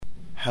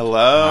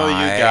Hello,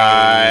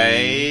 Hi.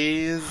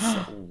 you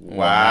guys.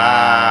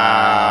 Wow.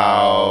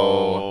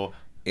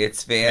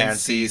 It's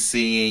fancy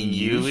seeing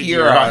you here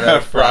here on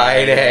a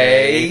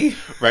Friday.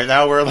 Right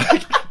now, we're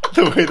like,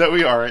 the way that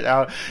we are right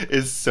now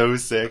is so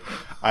sick.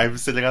 I'm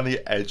sitting on the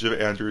edge of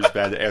Andrew's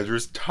bed.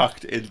 Andrew's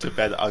tucked into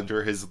bed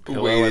under his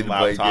pillow Weighted and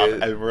laptop,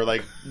 blanket. and we're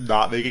like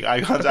not making eye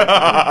contact.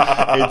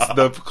 It's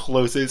the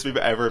closest we've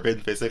ever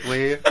been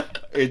physically.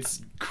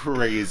 It's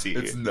crazy.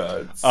 It's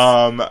nuts.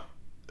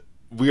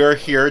 We are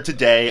here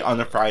today on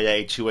a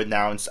Friday to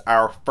announce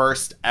our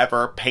first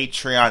ever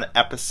Patreon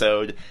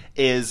episode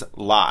is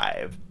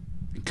live.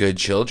 Good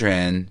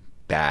children,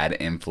 bad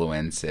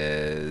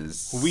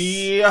influences.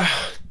 We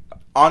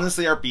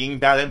honestly are being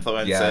bad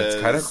influences. Yeah,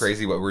 it's kind of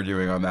crazy what we're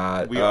doing on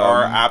that. We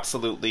are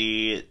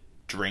absolutely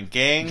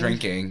drinking.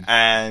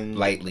 And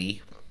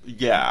lightly.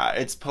 yeah,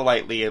 it's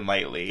politely and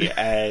lightly.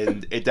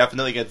 And it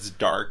definitely gets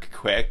dark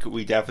quick.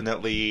 We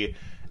definitely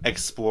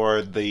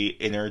explore the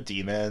inner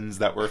demons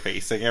that we're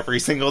facing every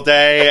single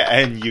day,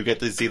 and you get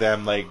to see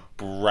them like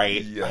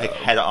bright, like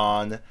head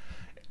on.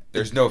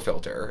 There's no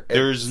filter. I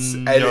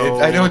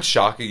know it's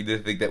shocking to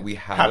think that we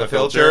have a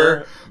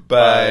filter,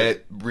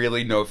 but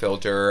really no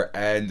filter.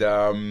 And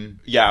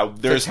yeah,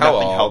 there's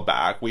nothing tell-all. held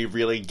back. We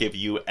really give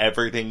you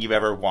everything you've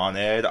ever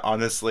wanted.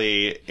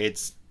 Honestly,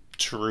 it's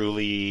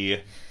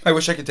truly... I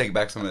wish I could take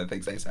back some of the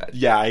things I said.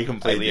 Yeah, I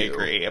completely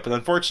agree. But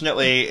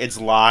unfortunately, it's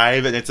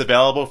live and it's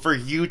available for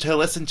you to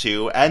listen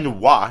to and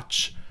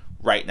watch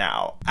right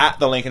now at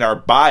the link in our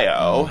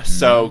bio. Mm-hmm.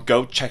 So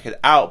go check it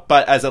out.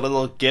 But as a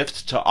little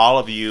gift to all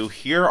of you,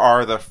 here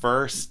are the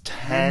first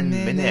 10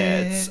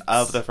 minutes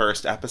of the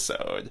first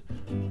episode.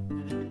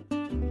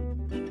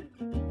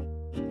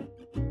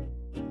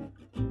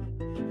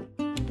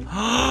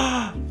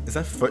 Is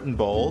that foot and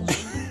bulge?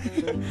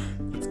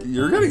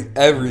 You're getting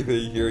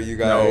everything here, you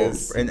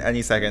guys. No, in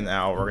any second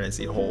now, we're going to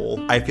see hole.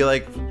 I feel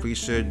like we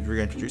should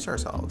reintroduce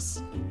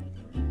ourselves.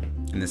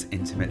 In this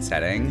intimate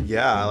setting.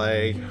 Yeah,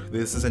 like,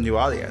 this is a new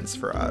audience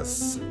for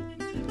us.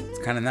 It's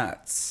kind of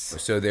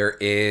nuts. So there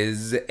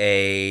is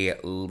a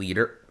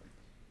liter.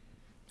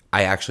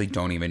 I actually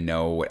don't even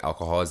know what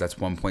alcohol is. That's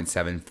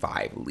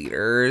 1.75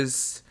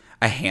 liters.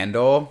 A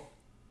handle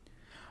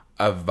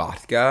of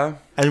vodka.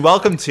 And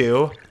welcome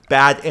to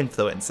Bad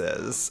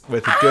Influences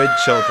with Good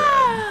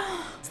Children.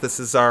 This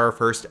is our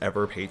first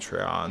ever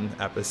Patreon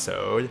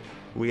episode.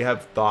 We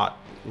have thought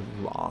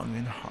long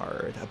and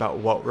hard about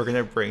what we're going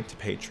to bring to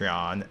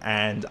Patreon,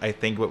 and I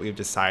think what we've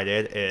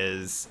decided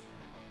is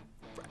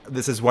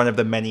this is one of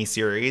the many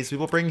series we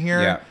will bring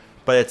here,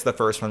 but it's the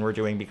first one we're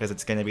doing because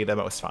it's going to be the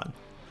most fun.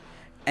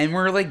 And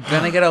we're like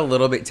going to get a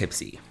little bit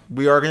tipsy.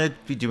 We are going to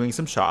be doing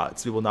some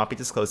shots. We will not be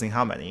disclosing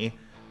how many.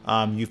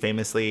 You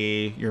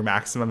famously, your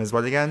maximum is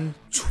what again?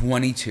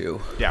 22.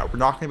 Yeah, we're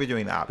not going to be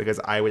doing that because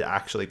I would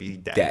actually be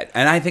dead.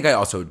 And I think I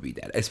also would be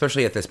dead,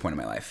 especially at this point in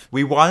my life.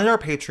 We wanted our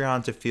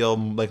Patreon to feel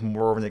like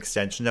more of an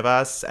extension of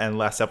us and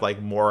less of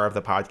like more of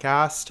the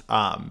podcast.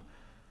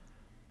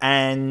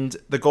 And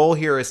the goal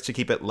here is to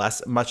keep it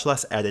much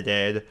less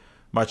edited,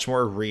 much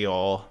more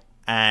real.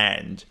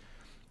 And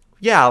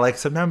yeah, like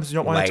sometimes you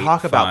don't want to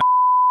talk about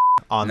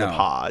on the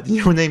pod. You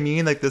know what I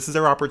mean? Like this is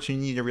our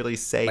opportunity to really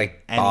say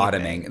like anything.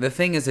 Bottoming. The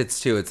thing is,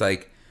 it's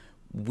like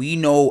we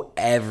know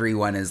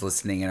everyone is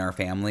listening in our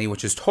family,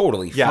 which is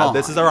totally fine. Yeah,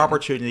 this is our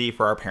opportunity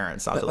for our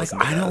parents not to listen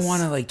to I don't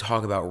want to like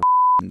talk about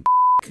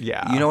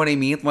yeah. You know what I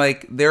mean?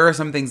 Like there are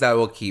some things that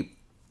we'll keep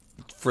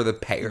for the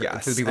payer.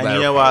 Yes. For the people and that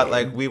you know are what?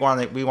 Like we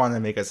want to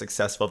make a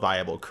successful,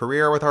 viable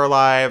career with our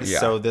lives. Yeah.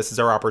 So this is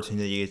our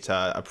opportunity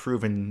to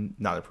approve and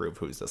not approve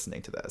who's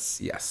listening to this.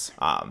 Yes.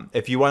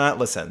 If you want to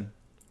listen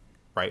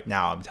right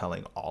now, I'm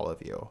telling all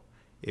of you,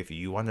 if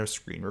you want to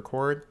screen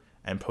record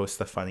and post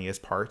the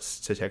funniest parts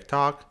to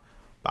TikTok,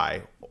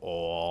 by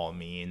all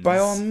means.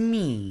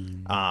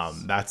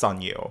 That's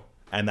on you.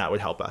 And that would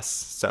help us.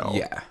 So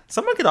yeah.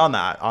 Someone get on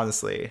that,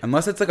 honestly.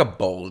 Unless it's like a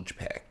bulge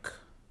pic.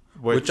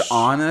 Which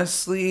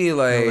honestly,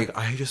 like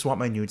I just want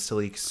my nudes to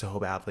leak so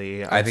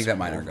badly. I think that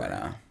mine are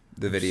gonna.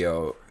 The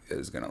video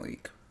is gonna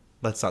leak.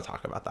 Let's not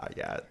talk about that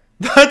yet.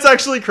 That's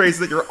actually crazy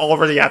that you're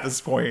already at this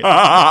point.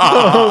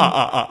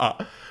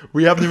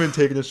 We haven't even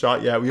taken a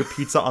shot yet. We have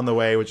pizza on the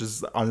way, which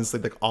is honestly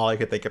like all I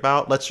could think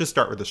about. Let's just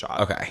start with the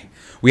shot. Okay.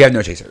 We have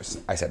no chasers.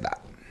 I said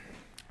that.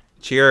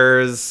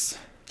 Cheers.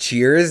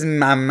 Cheers,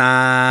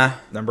 mama.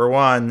 Number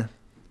 1.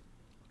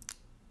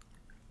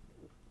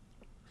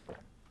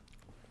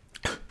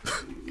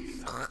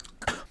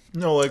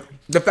 No, like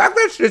the fact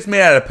that it's just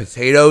made out of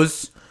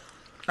potatoes.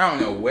 I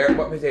don't know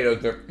what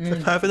potatoes are.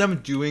 The fact that I'm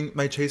doing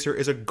my chaser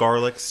is a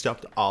garlic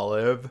stuffed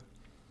olive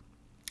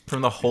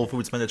from the Whole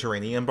Foods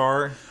Mediterranean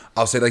bar.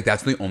 I'll say like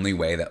that's the only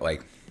way that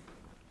like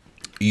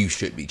you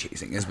should be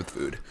chasing is with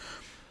food.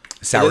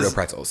 Sourdough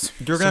pretzels.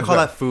 You're gonna call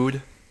that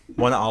food?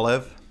 One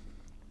olive?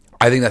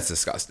 I think that's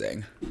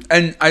disgusting.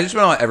 And I just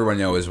want to let everyone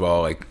know as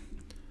well, like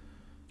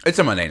it's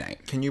a Monday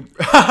night. Can you?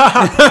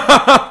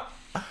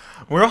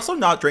 We're also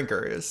not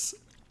drinkers.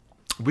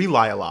 We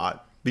lie a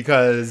lot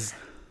because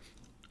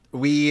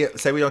we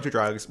say we don't do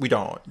drugs. We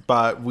don't.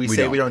 But we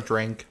say we don't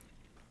drink.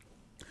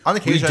 On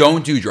occasion. We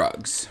don't do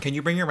drugs. Can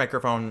you bring your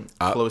microphone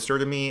closer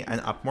to me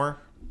and up more?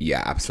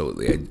 Yeah,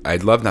 absolutely.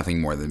 I'd love nothing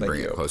more than Thank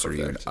bring you. it closer to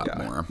you and Perfect. up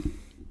more.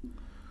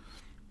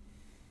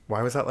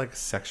 Why was that like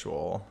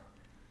sexual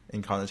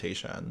in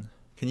connotation?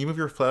 Can you move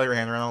your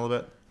hand around a little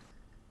bit?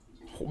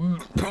 Ooh,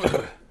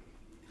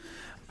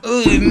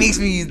 it makes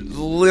me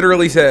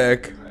literally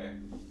sick.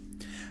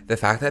 The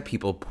fact that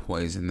people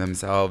poison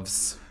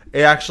themselves.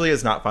 It actually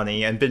is not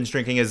funny, and binge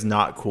drinking is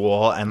not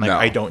cool, and like No.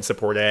 I don't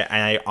support it,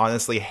 and I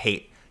honestly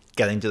hate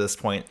getting to this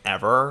point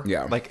ever.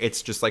 Yeah. Like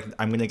it's just like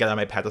I'm gonna get on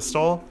my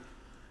pedestal.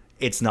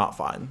 It's not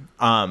fun.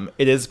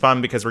 It is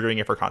fun because we're doing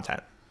it for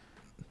content.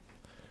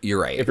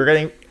 You're right. If you're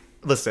getting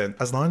listen,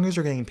 as long as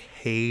you're getting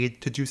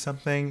paid to do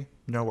something,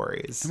 no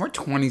worries. And we're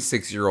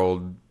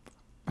 26-year-old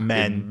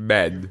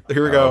Men. Oh.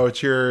 Here we go.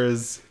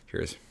 Cheers.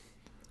 Cheers.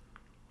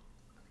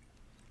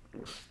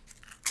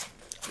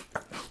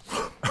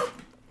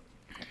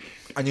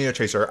 I need a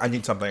chaser. I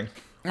need something.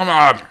 Come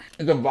on.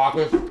 It's a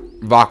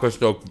vodka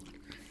soaked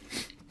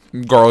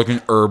garlic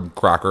and herb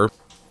cracker.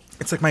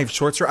 It's like my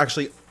shorts are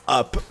actually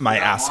up my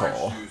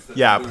asshole.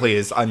 Yeah,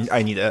 please.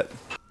 I need it.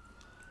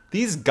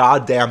 These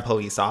goddamn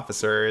police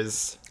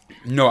officers.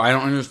 No, I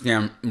don't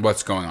understand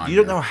what's going on. You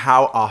don't know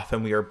how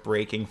often we are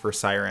breaking for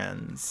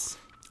sirens.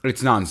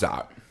 It's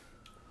nonstop.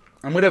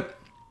 I'm gonna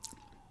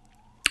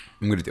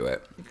do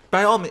it.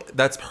 By all means,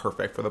 that's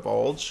perfect for the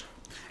bulge.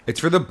 It's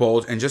for the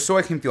bulge and just so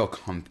I can feel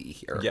comfy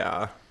here.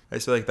 Yeah. I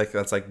just feel like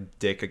that's like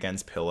dick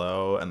against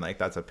pillow, and like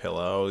that's a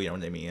pillow, you know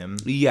what I mean?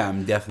 Yeah,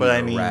 I'm definitely. But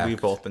I mean, erect.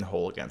 we've both been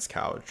whole against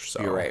couch,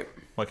 so You're right.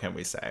 What can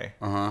we say?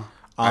 I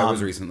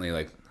was recently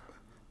like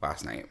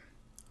last night.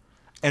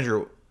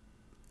 Andrew,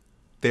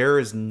 there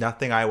is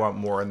nothing I want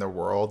more in the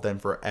world than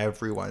for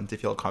everyone to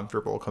feel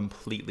comfortable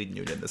completely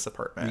nude in this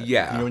apartment.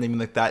 Yeah. You know what I mean?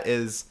 Like that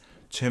is,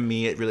 to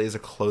me, it really is a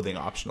clothing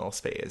optional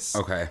space.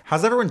 Okay.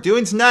 How's everyone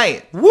doing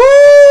tonight?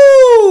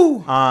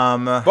 Woo!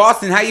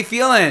 Boston, how you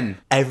feeling?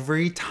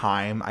 Every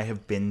time I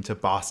have been to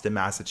Boston,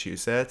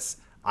 Massachusetts,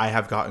 I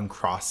have gotten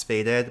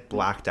crossfaded,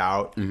 blacked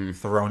out,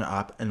 thrown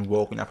up, and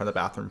woken up on the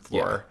bathroom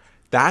floor. Yeah.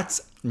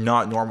 That's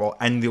not normal.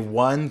 And the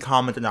one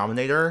common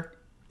denominator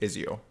is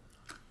you.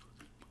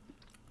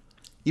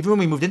 Even when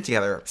we moved in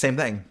together, same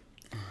thing.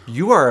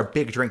 You are a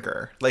big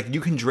drinker. Like, you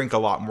can drink a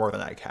lot more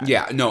than I can.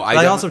 Yeah, no,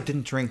 I also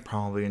didn't drink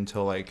probably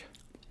until, like,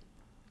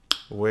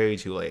 way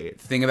too late.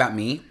 Thing about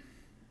me,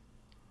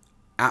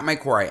 at my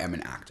core, I am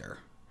an actor.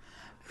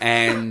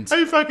 And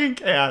I fucking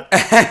can't.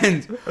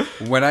 And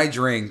when I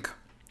drink,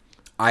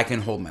 I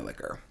can hold my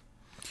liquor.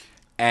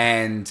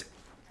 And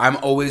I'm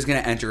always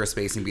going to enter a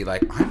space and be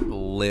like, I'm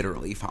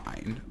literally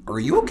fine. Are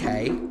you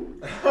okay?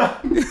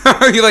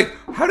 You're like,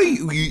 how do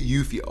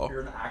you feel?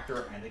 You're an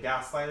actor and a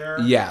gaslighter?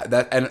 Yeah,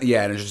 and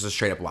it's just a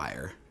straight up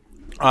liar.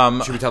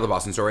 Should we tell the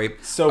Boston story?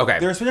 So okay.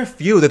 There's been a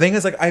few. The thing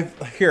is, like,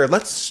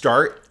 let's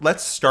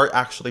start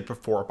actually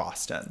before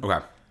Boston.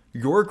 Okay.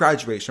 Your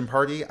graduation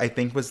party, I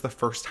think, was the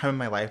first time in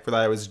my life where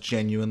I was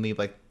genuinely,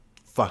 like,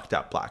 fucked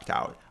up, blacked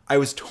out. I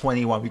was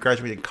 21. We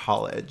graduated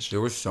college. There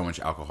was so much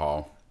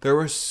alcohol. There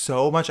was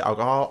so much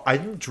alcohol. I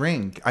didn't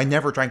drink. I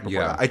never drank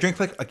before that. I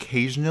drank, like,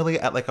 occasionally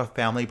at, like, a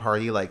family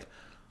party, like,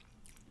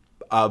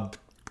 a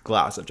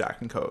glass of Jack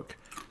and Coke.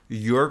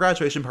 Your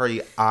graduation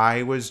party,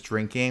 I was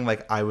drinking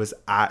like I was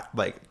at,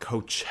 like,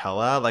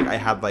 Coachella. Like, I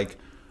had, like,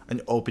 an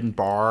open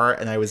bar,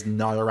 and I was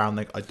not around,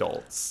 like,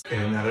 adults.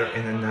 In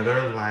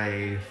another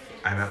life,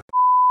 I'm at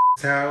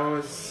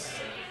house.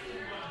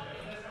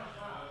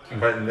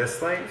 But in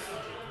this life,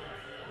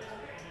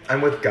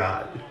 I'm with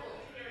God.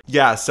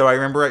 Yeah, so I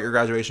remember at your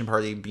graduation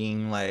party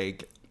being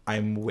like,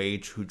 I'm way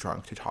too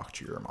drunk to talk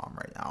to your mom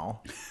right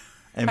now.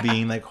 And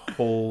being like,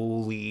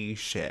 holy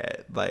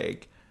shit.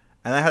 Like,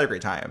 and I had a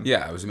great time.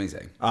 Yeah, it was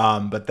amazing.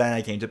 But then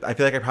I feel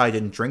like I probably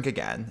didn't drink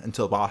again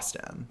until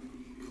Boston.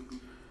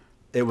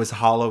 It was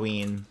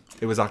Halloween.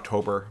 It was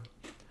October.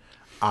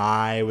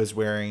 I was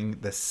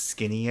wearing the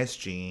skinniest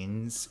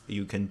jeans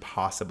you can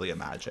possibly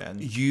imagine.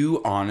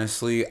 You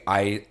honestly,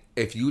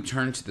 if you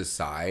turn to the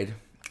side,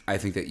 I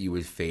think that you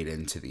would fade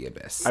into the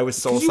abyss. I was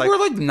so you were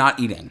like not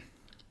eating.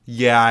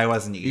 Yeah, I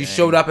wasn't eating. You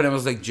showed up and it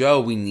was like, Joe,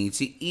 we need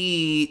to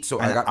eat. So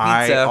I got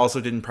pizza. I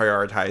also didn't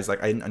prioritize.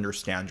 Like, I didn't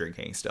understand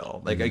drinking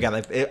still. Like, again,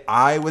 like,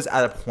 I was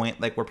at a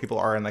point, like, where people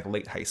are in, like,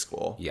 late high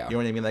school. Yeah. You know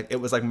what I mean? Like, it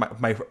was, like,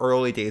 my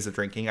early days of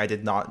drinking. I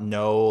did not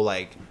know,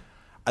 like,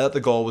 I thought the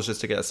goal was just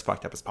to get as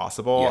fucked up as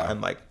possible. Yeah. And,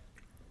 like,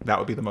 that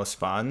would be the most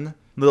fun.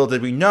 Little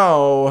did we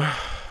know.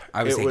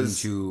 I was taken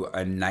to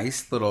a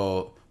nice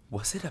little...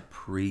 Was it a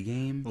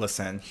pregame?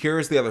 Listen,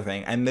 here's the other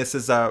thing. And this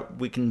is,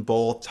 we can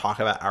both talk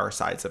about our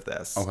sides of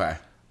this. Okay.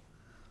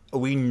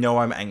 We know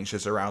I'm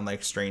anxious around,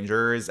 like,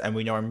 strangers, and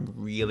we know I'm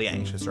really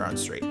anxious around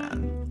straight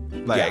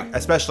men. Like,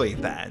 especially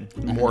then,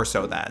 more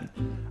so then.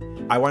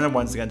 I want to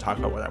once again talk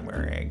about what I'm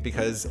wearing,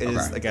 because it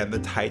is, again, the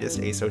tightest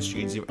ASOS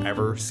jeans you've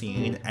ever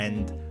seen,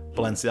 and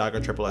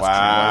Balenciaga Triple S.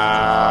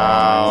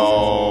 Wow.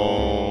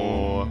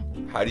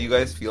 How do you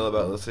guys feel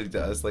about listening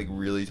to us, like,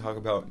 really talk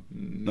about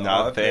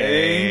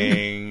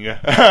nothing?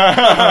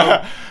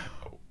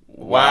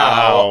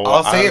 Wow.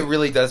 I'll say it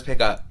really does pick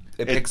up.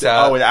 It picks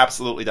up. Oh, it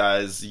absolutely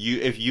does.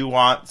 If you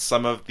want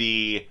some of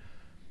the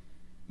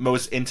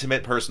most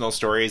intimate personal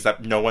stories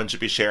that no one should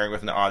be sharing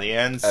with an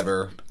audience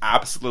Ever.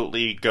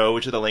 Absolutely go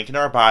to the link in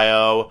our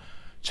bio.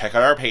 Check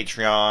out our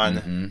Patreon.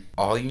 Mm-hmm.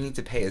 All you need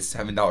to pay is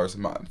 $7 a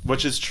month.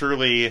 Which is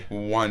truly...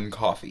 one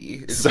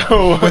coffee.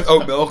 So with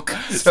oat milk.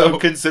 So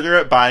consider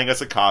it buying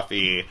us a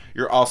coffee.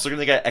 You're also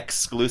going to get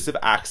exclusive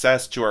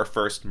access to our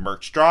first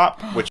merch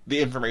drop, which the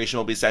information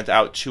will be sent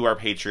out to our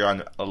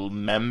Patreon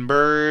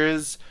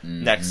members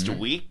next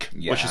week,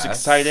 which is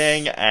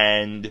exciting.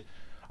 And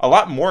a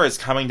lot more is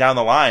coming down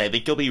the line. I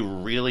think you'll be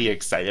really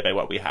excited by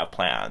what we have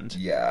planned.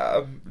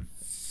 Yeah.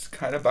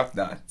 Kind of buck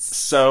nuts.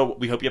 So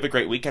we hope you have a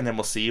great weekend, and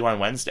we'll see you on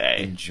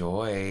Wednesday.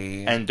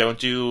 Enjoy. And don't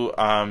do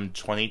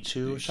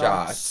 22 shots.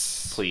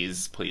 Shots.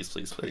 Please, please,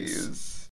 please, please.